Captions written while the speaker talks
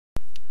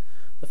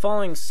The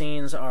following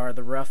scenes are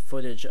the rough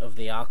footage of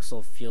the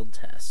Axel field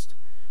test,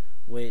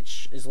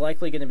 which is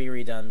likely going to be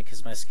redone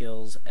because my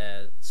skills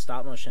at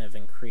stop motion have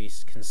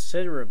increased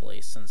considerably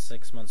since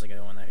 6 months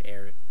ago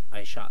when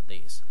I shot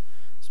these.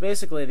 So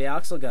basically, the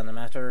Axel Gundam,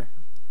 after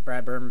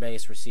Bradburn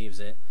Base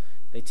receives it,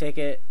 they take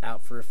it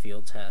out for a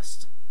field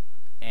test,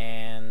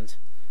 and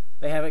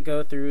they have it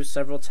go through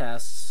several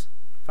tests,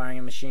 firing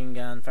a machine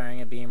gun,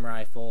 firing a beam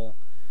rifle,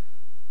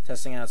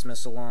 testing out its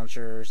missile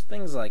launchers,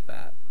 things like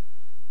that,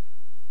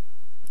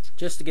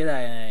 just to get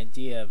an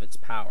idea of its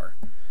power.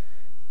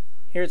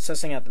 Here it's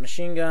testing out the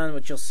machine gun,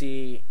 which you'll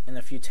see in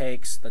a few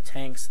takes, the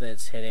tanks that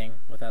it's hitting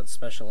without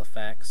special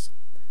effects.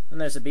 Then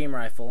there's a beam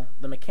rifle.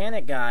 The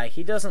mechanic guy,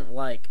 he doesn't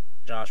like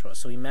Joshua,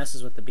 so he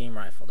messes with the beam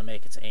rifle to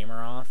make its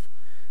aimer off.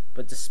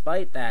 But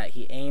despite that,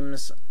 he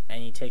aims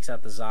and he takes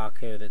out the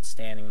Zaku that's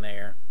standing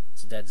there.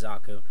 It's a dead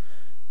Zaku,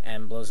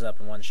 and blows it up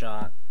in one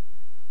shot.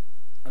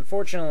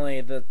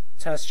 Unfortunately, the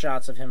test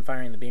shots of him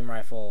firing the beam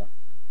rifle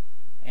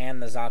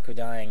and the Zaku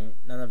dying,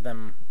 none of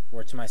them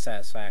were to my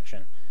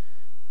satisfaction,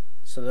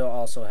 so they'll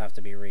also have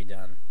to be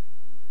redone.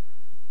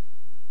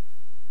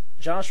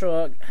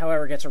 Joshua,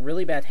 however, gets a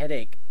really bad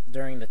headache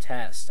during the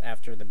test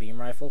after the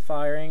beam rifle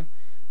firing,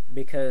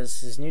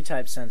 because his new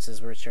type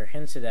senses, which are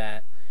hinted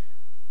at,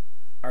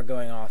 are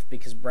going off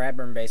because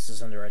Bradburn Base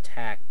is under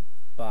attack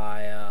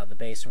by the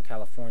base from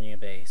California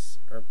Base,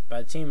 or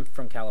by the team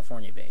from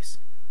California Base.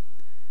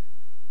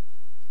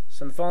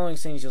 So in the following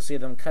scenes, you'll see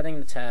them cutting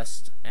the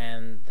test,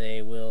 and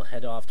they will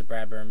head off to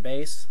Bradburn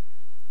Base,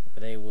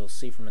 where they will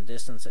see from a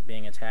distance it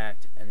being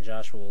attacked, and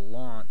Joshua will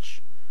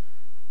launch,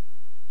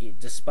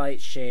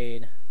 despite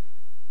Shade's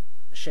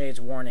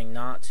warning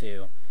not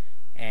to,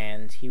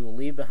 and he will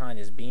leave behind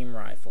his beam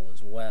rifle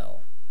as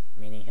well,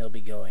 meaning he'll be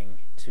going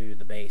to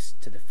the base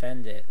to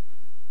defend it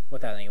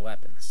without any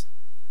weapons.